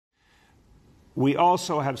We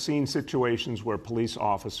also have seen situations where police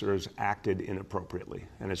officers acted inappropriately.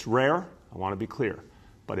 And it's rare, I want to be clear,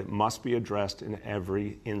 but it must be addressed in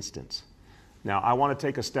every instance. Now, I want to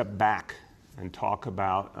take a step back and talk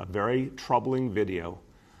about a very troubling video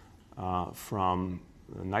from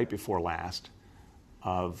the night before last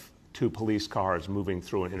of two police cars moving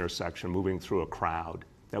through an intersection, moving through a crowd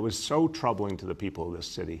that was so troubling to the people of this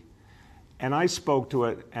city. And I spoke to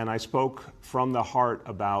it, and I spoke from the heart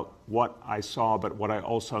about what I saw, but what I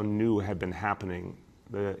also knew had been happening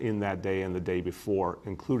in that day and the day before,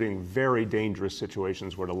 including very dangerous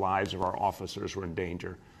situations where the lives of our officers were in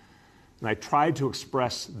danger. And I tried to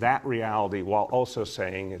express that reality while also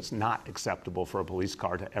saying it's not acceptable for a police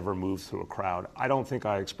car to ever move through a crowd. I don't think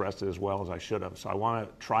I expressed it as well as I should have, so I want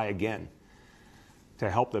to try again to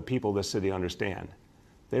help the people of this city understand.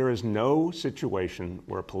 There is no situation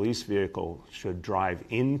where a police vehicle should drive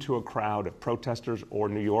into a crowd of protesters or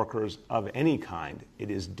New Yorkers of any kind. It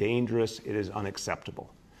is dangerous. It is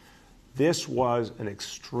unacceptable. This was an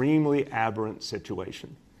extremely aberrant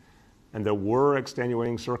situation. And there were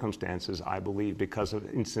extenuating circumstances, I believe, because of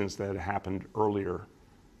incidents that had happened earlier.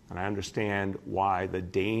 And I understand why the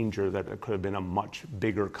danger that there could have been a much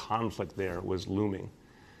bigger conflict there was looming.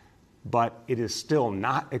 But it is still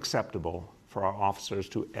not acceptable for our officers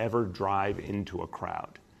to ever drive into a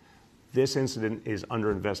crowd. This incident is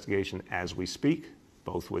under investigation as we speak,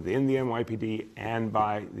 both within the NYPD and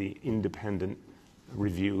by the independent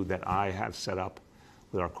review that I have set up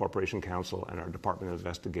with our Corporation Counsel and our Department of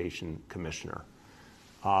Investigation Commissioner.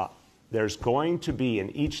 There's going to be, in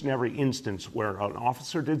each and every instance where an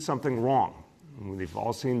officer did something wrong, and we've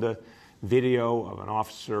all seen the video of an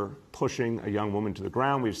officer pushing a young woman to the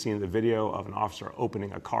ground. We've seen the video of an officer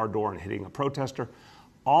opening a car door and hitting a protester.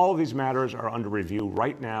 All of these matters are under review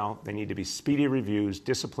right now. They need to be speedy reviews.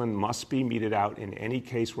 Discipline must be meted out in any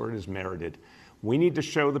case where it is merited. We need to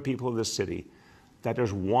show the people of this city that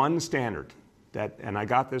there's one standard that, and I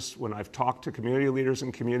got this when I've talked to community leaders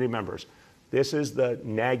and community members, this is the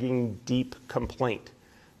nagging, deep complaint,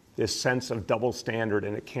 this sense of double standard,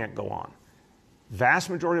 and it can't go on. Vast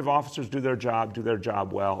majority of officers do their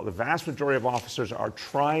job well. The vast majority of officers are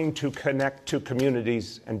trying to connect to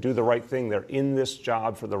communities and do the right thing. They're in this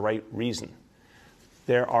job for the right reason.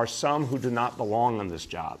 There are some who do not belong on this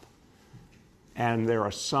job. And there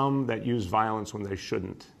are some that use violence when they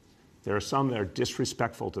shouldn't. There are some that are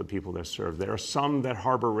disrespectful to the people they serve. There are some that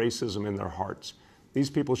harbor racism in their hearts. These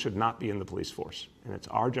people should not be in the police force, and it's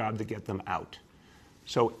our job to get them out.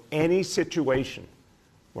 So any situation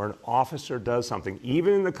where an officer does something,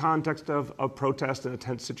 even in the context of protest and a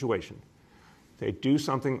tense situation, they do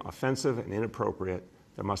something offensive and inappropriate,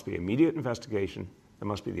 there must be immediate investigation, there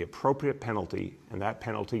must be the appropriate penalty, and that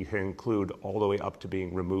penalty can include all the way up to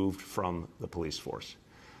being removed from the police force.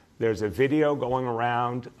 There's a video going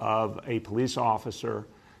around of a police officer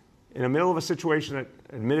in the middle of a situation that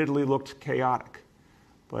admittedly looked chaotic,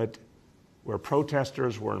 but where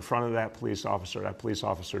protesters were in front of that police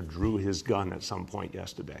officer drew his gun at some point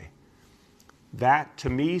yesterday. That, to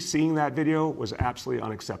me, seeing that video was absolutely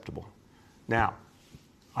unacceptable. Now,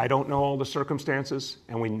 I don't know all the circumstances,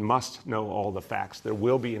 and we must know all the facts. There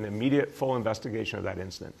will be an immediate full investigation of that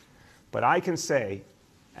incident. But I can say,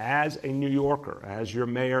 as a New Yorker, as your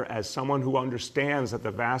mayor, as someone who understands that the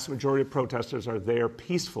vast majority of protesters are there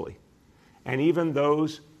peacefully, and even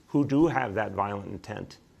those who do have that violent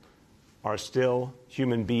intent are still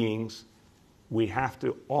human beings, we have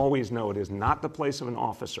to always know it is not the place of an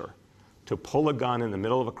officer to pull a gun in the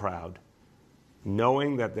middle of a crowd,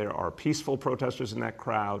 knowing that there are peaceful protesters in that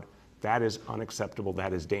crowd. That is unacceptable.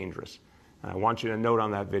 That is dangerous. And I want you to note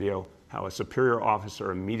on that video how a superior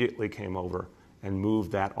officer immediately came over and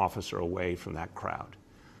moved that officer away from that crowd.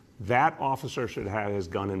 That officer should have his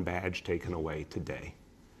gun and badge taken away today.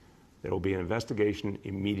 There will be an investigation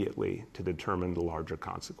immediately to determine the larger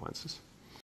consequences.